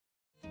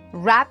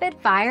Rapid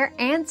fire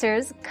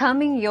answers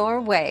coming your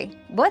way.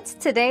 What's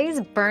today's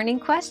burning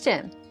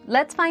question?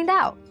 Let's find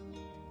out.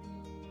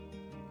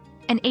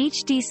 An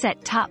HD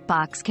set-top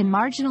box can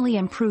marginally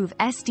improve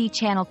SD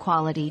channel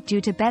quality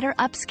due to better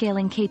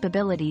upscaling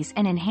capabilities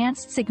and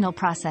enhanced signal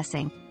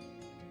processing.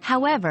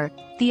 However,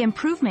 the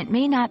improvement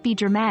may not be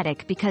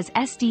dramatic because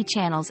SD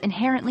channels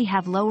inherently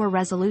have lower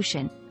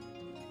resolution.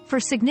 For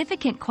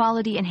significant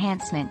quality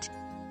enhancement,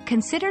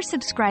 consider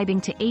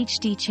subscribing to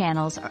HD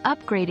channels or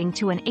upgrading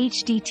to an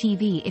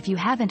HDTV if you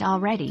haven't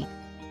already.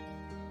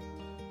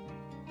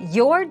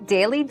 Your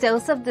daily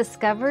dose of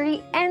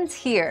discovery ends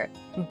here,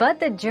 but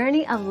the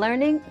journey of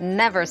learning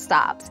never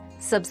stops.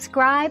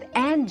 Subscribe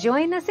and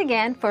join us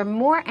again for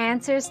more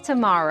answers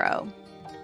tomorrow.